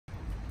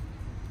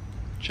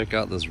Check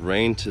out this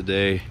rain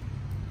today.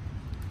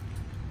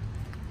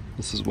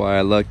 This is why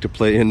I like to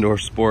play indoor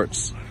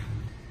sports.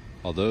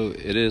 Although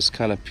it is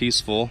kind of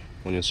peaceful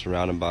when you're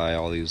surrounded by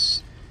all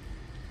these,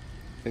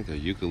 I think they're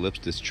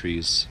eucalyptus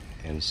trees,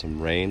 and some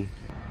rain.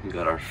 We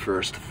got our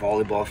first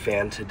volleyball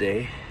fan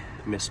today,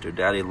 Mr.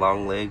 Daddy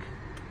Longleg.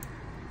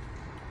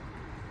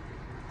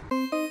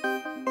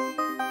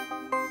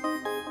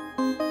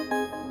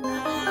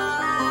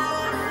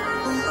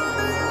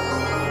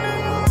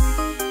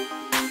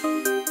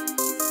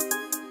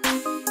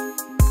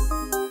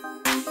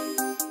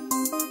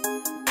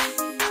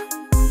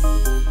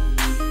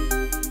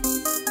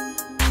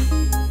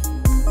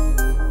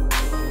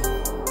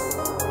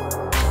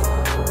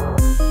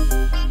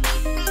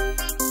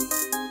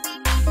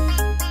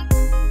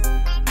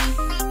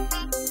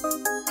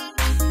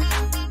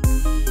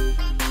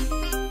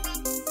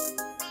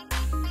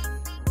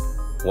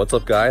 What's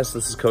up guys,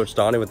 this is Coach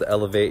Donnie with the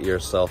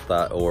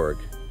ElevateYourself.org.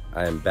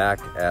 I am back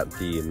at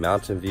the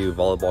Mountain View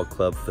Volleyball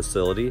Club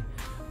facility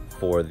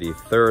for the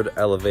third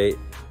Elevate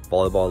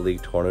Volleyball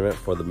League tournament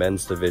for the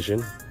men's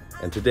division.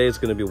 And today is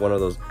going to be one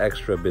of those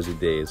extra busy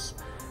days.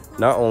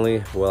 Not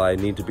only will I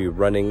need to be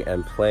running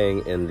and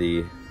playing in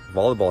the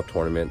volleyball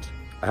tournament,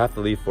 I have to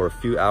leave for a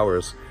few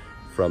hours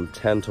from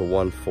 10 to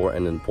 1 for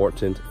an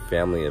important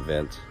family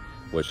event,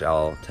 which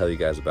I'll tell you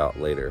guys about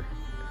later.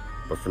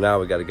 But for now,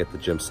 we got to get the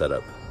gym set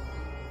up.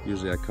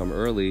 Usually I come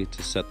early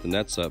to set the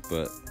nets up,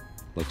 but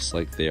looks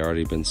like they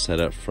already been set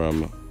up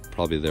from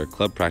probably their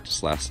club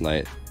practice last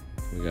night.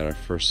 We got our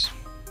first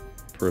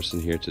person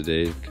here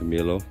today,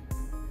 Camilo.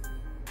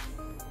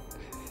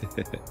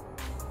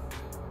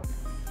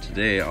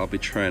 Today I'll be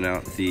trying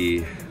out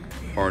the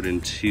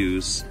hardened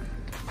 2s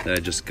that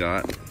I just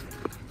got.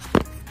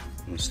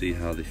 We'll see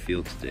how they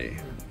feel today.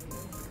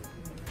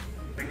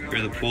 Here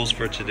are the pools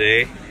for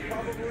today,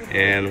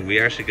 and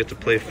we actually get to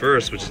play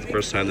first, which is the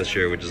first time this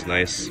year, which is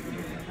nice.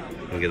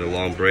 I'll get a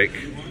long break,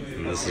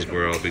 and this is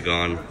where I'll be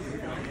gone.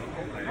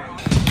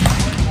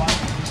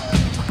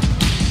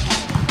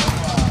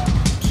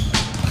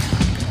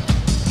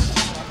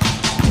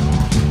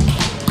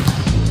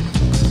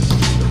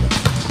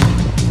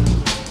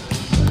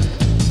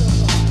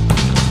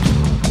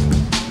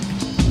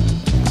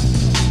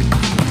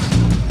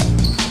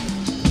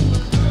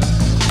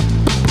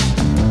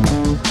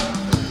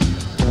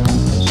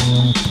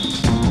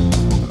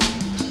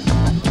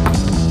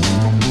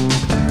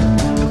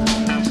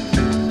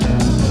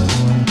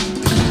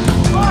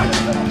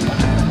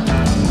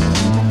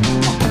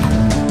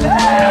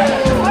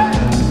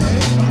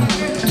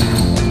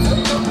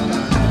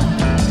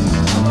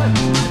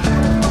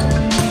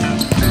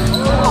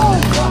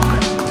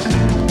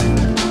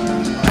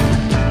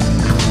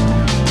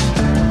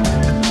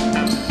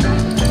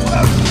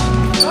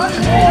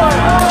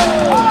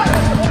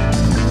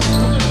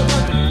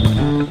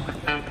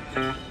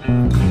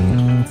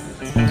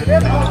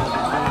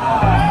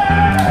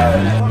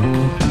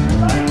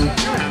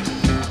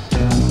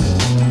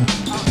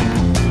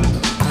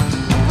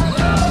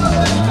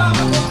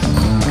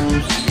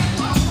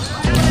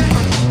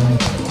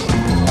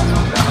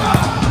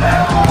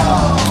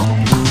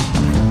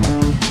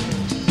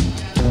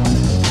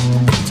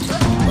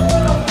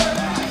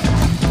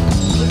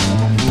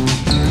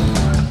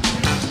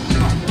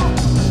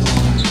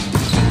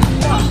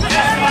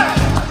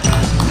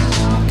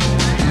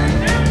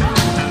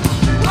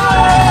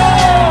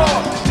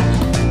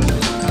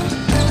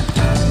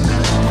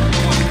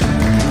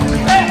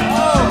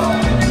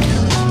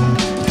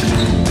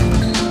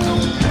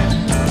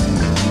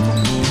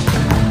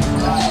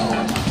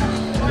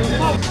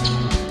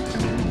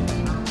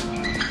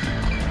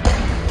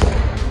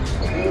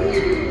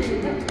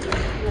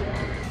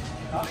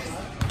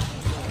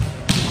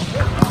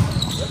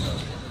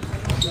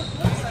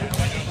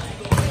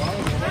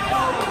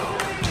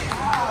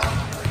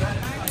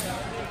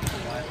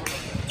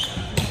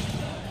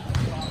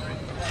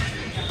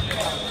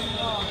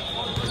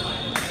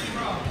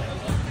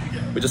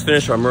 We just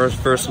finished our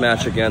first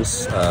match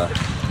against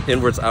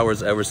Inwards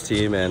Outwards Edwards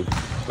team, and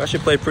we actually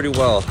played pretty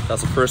well.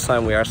 That's the first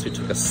time we actually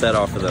took a set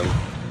off of them.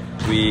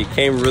 We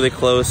came really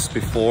close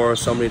before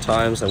so many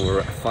times, and we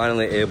were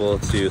finally able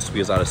to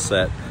squeeze out a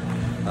set.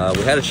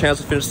 We had a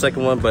chance to finish the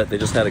second one, but they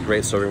just had a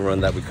great serving run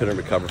that we couldn't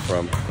recover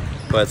from.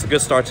 But it's a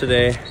good start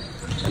today,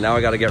 and now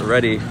I got to get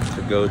ready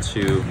to go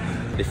to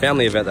the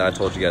family event that I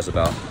told you guys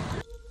about.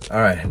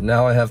 All right,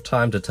 now I have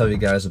time to tell you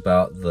guys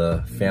about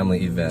the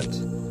family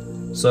event.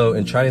 So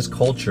in Chinese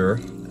culture,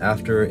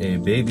 after a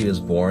baby is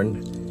born,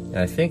 and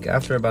I think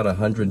after about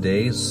 100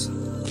 days,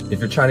 if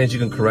you're Chinese, you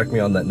can correct me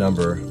on that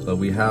number, but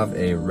we have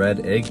a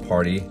red egg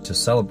party to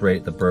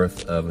celebrate the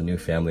birth of a new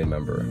family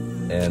member.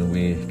 And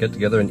we get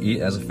together and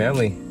eat as a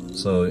family.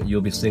 So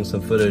you'll be seeing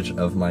some footage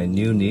of my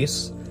new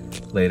niece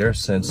later,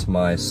 since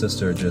my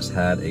sister just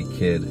had a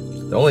kid.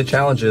 The only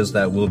challenge is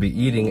that we'll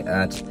be eating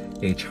at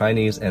a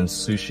Chinese and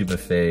sushi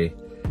buffet.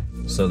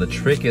 So the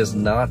trick is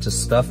not to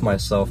stuff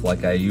myself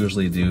like I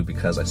usually do,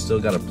 because I still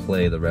gotta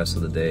play the rest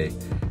of the day.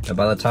 And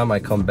by the time I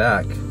come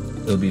back,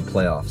 it'll be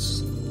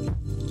playoffs.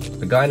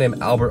 A guy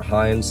named Albert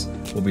Hines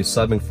will be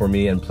subbing for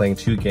me and playing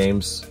 2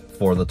 games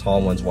for the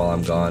tall ones while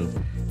I'm gone.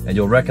 And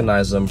you'll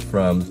recognize him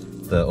from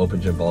the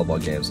Open Gym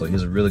Volleyball game. So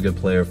he's a really good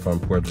player from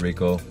Puerto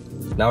Rico.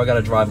 Now I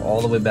gotta drive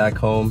all the way back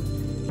home,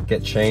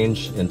 get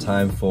changed in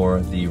time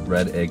for the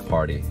red egg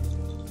party.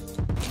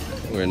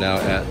 We're now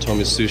at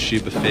Tomi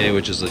Sushi Buffet,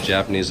 which is a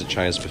Japanese and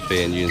Chinese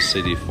buffet in Union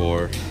City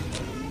for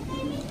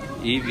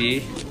Evie.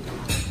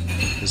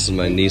 This is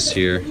my niece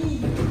here.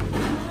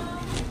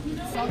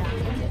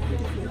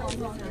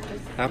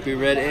 Happy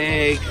red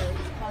egg.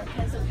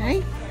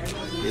 Hi.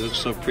 You look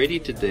so pretty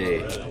today.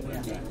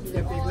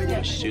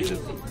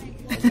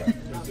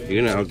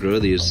 You're gonna outgrow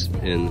these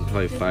in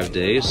probably 5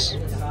 days.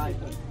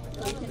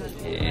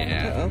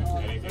 Yeah.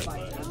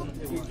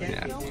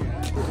 Yeah.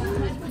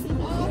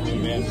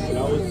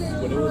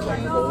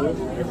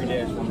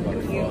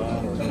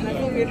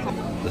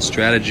 The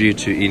strategy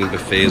to eating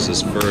buffets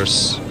is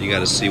first, you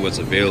gotta see what's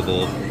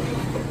available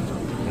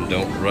and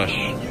don't rush.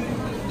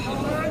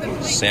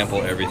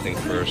 Sample everything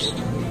first.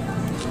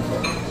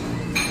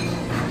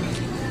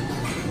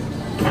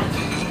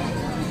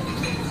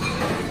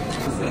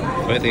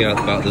 The funny thing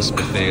about this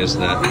buffet is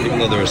that even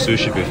though they're a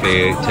sushi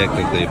buffet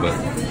technically, but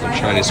the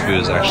Chinese food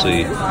is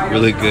actually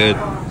really good.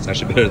 It's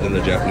actually better than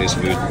the Japanese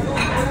food.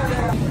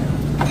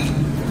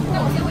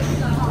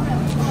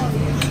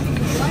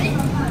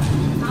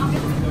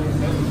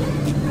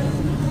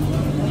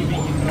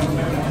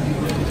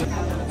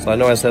 So I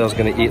know I said I was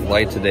going to eat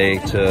light today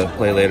to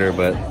play later,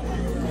 but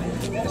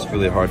it's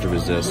really hard to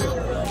resist.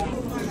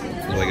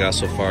 What I got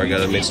so far, I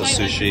got a mix of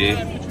sushi.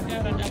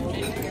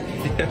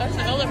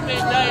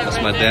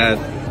 That's my dad.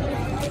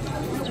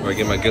 That's where I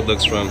get my good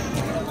looks from.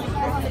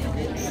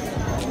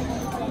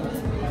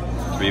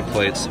 3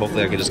 plates.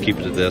 Hopefully I can just keep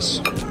it to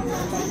this.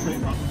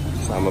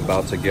 So I'm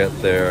about to get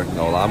their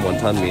olam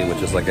wonton mee,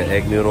 which is like an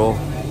egg noodle,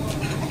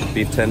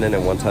 beef tendon,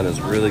 and wonton is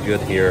really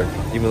good here.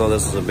 Even though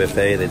this is a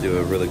buffet, they do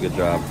a really good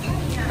job.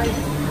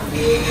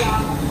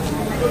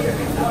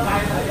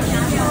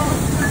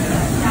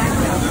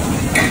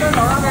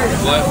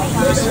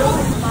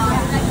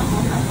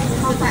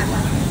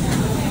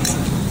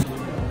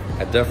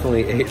 I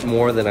definitely ate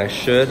more than I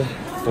should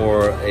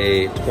for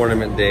a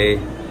tournament day,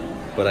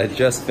 but I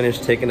just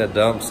finished taking a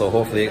dump, so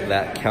hopefully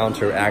that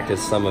counteracted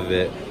some of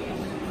it.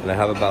 And I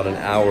have about an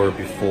hour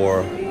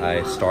before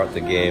I start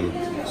the game,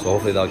 so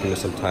hopefully that'll give me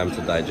some time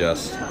to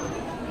digest.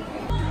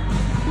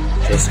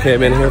 Just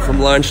came in here from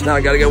lunch, now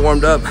I gotta get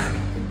warmed up.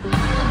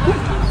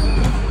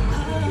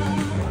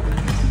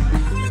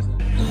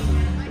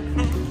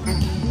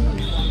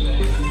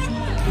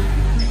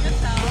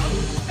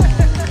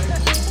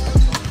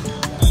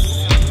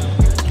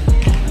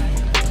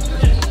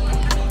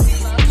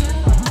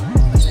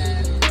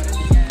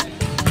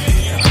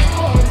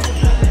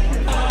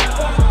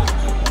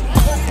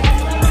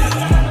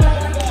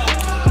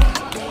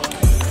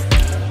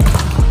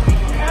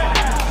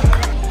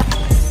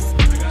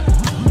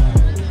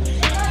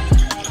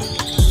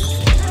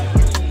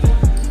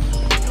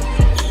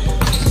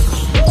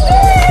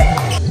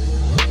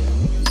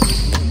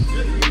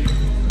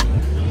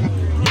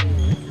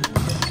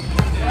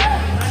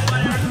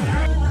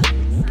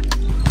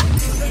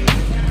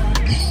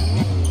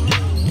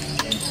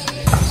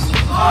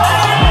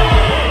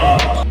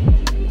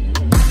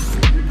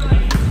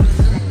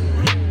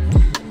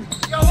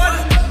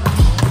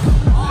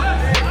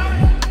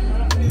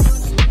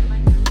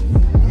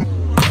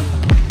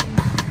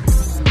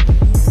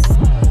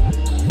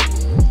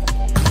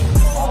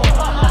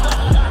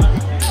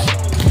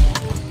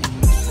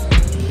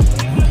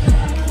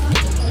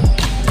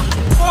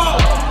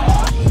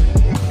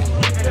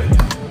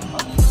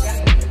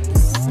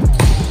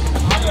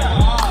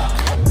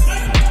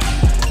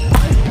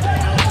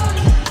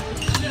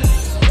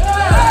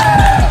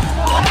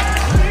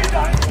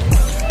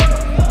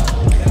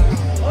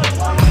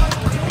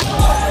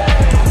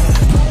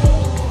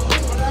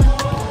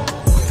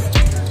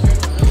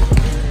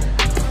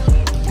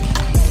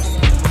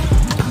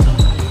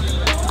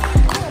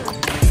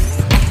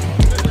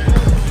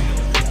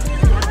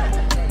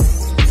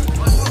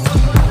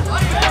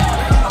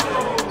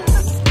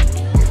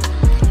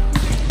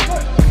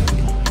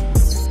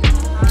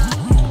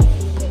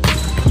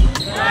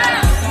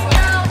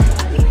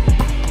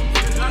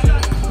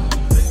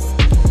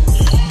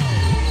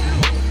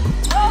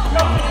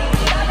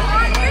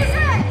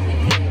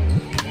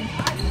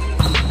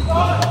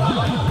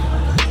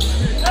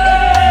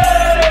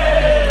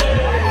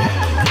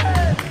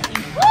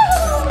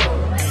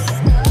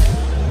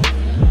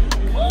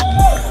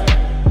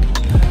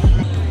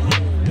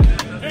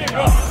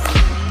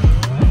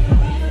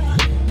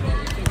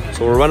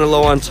 So we're running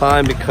low on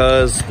time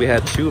because we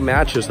had 2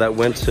 matches that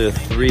went to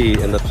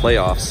 3 in the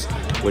playoffs,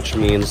 which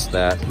means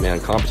that, man,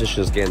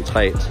 competition is getting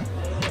tight.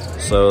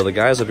 So the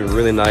guys have been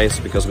really nice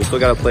because we still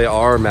got to play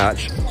our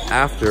match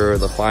after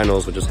the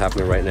finals, which is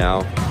happening right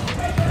now.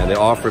 And they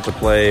offered to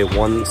play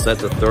 1 set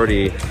to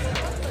 30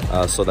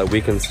 so that we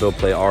can still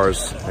play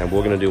ours. And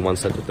we're going to do 1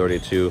 set to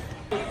 32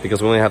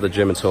 because we only have the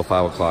gym until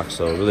 5 o'clock.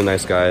 So really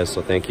nice guys.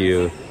 So thank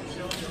you.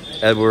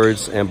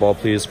 Edwards and Ball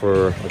Please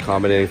for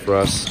accommodating for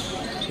us.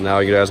 So now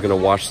you guys are gonna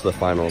watch the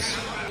finals.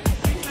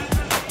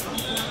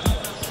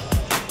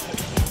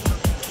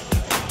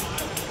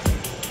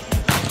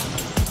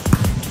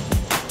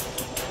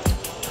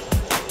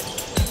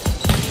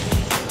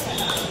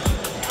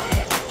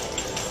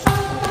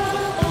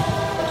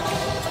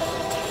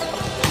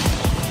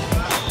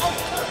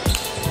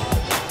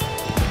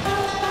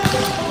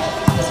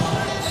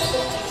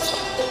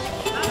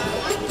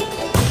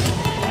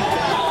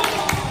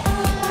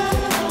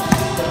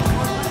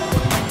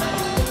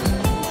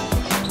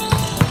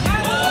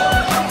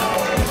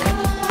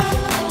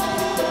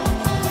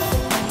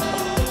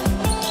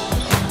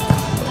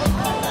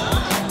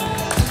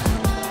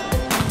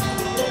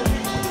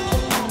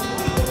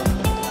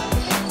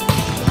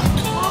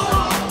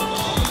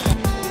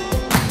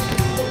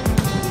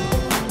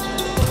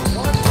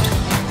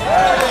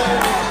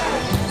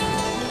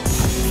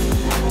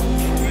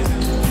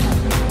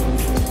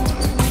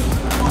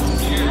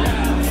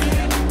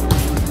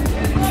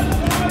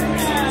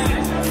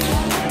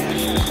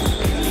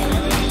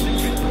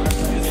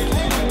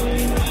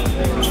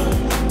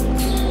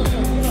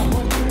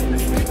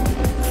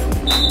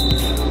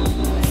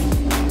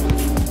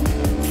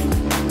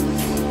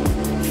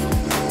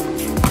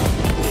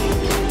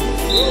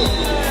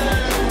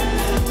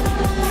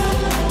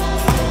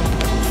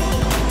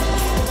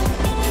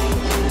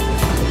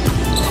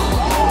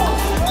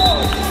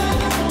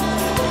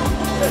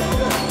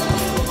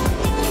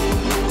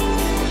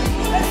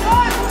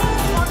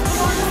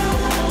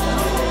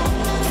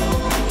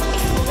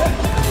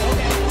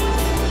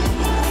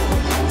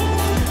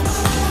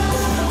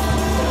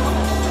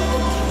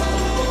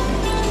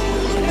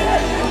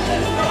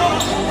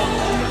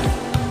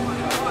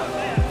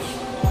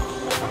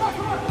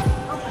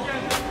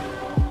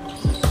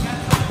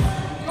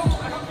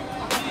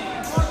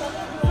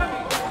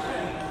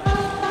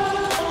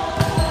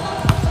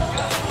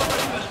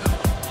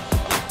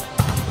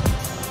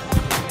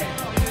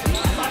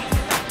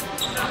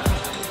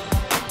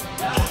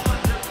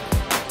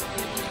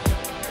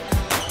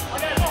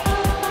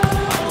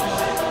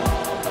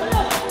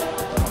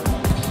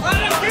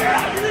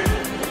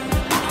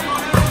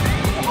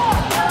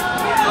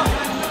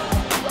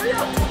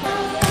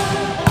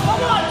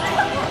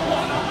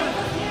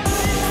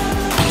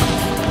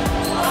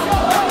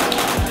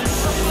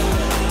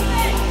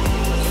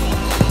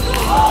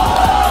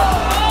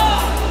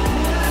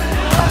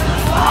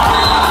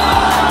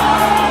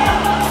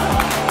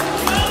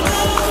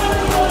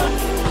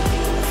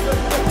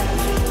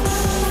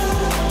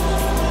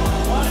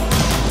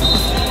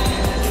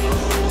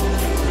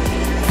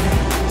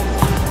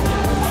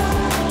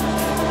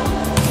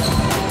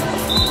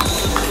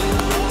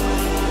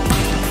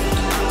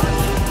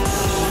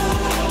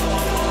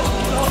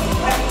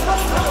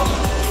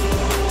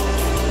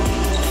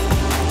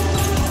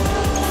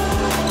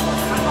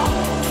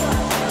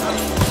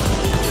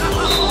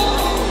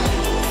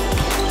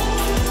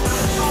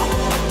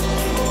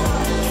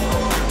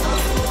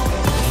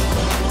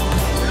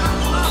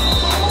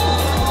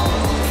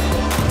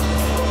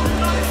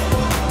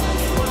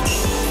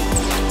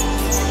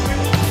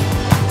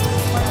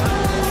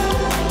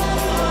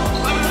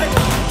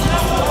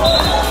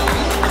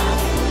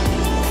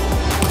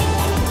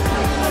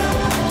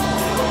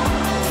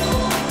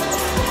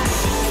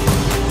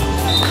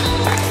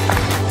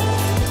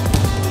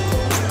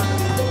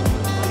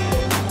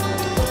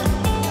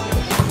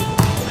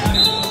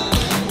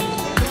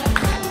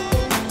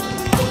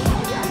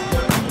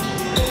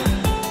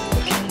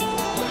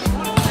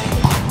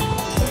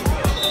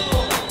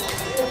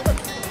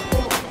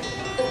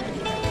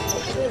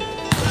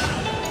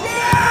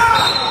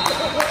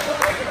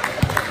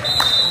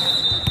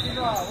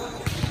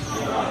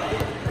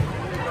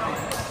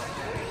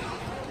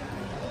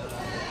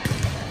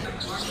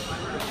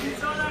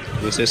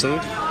 You want to say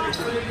something?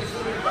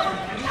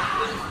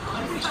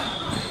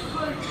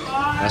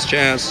 Last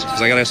chance,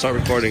 because I gotta start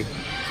recording.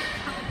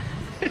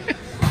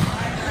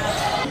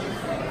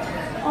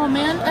 Oh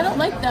man, I don't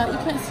like that. You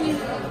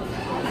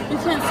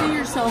can't see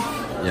yourself.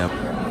 Yep.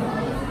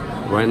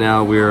 Right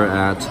now we're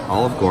at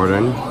Olive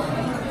Garden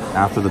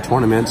after the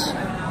tournament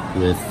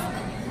with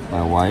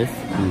my wife,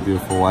 my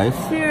beautiful wife.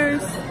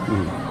 Cheers.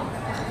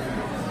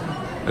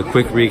 A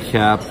quick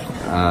recap.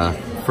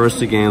 First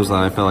two games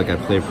I felt like I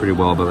played pretty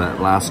well, but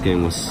that last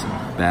game was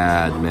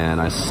bad,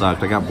 man. I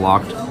sucked. I got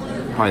blocked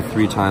probably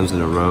 3 times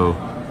in a row.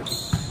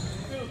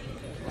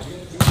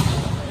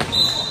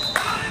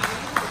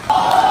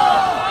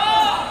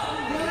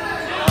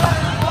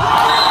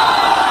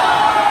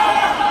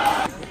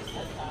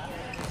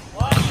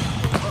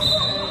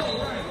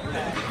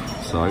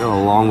 So I got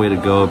a long way to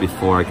go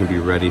before I can be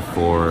ready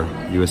for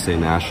USA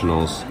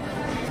Nationals.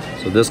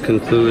 So this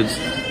concludes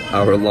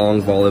our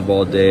long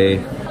volleyball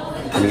day.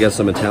 And we get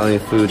some Italian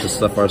food to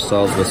stuff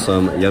ourselves with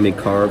some yummy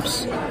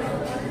carbs.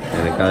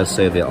 And I gotta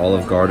say the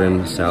Olive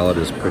Garden salad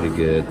is pretty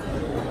good.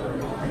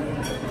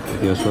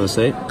 Anything else you wanna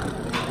say?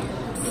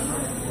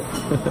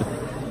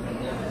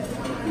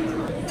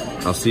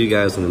 I'll see you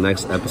guys in the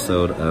next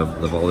episode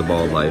of The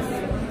Volleyball Life.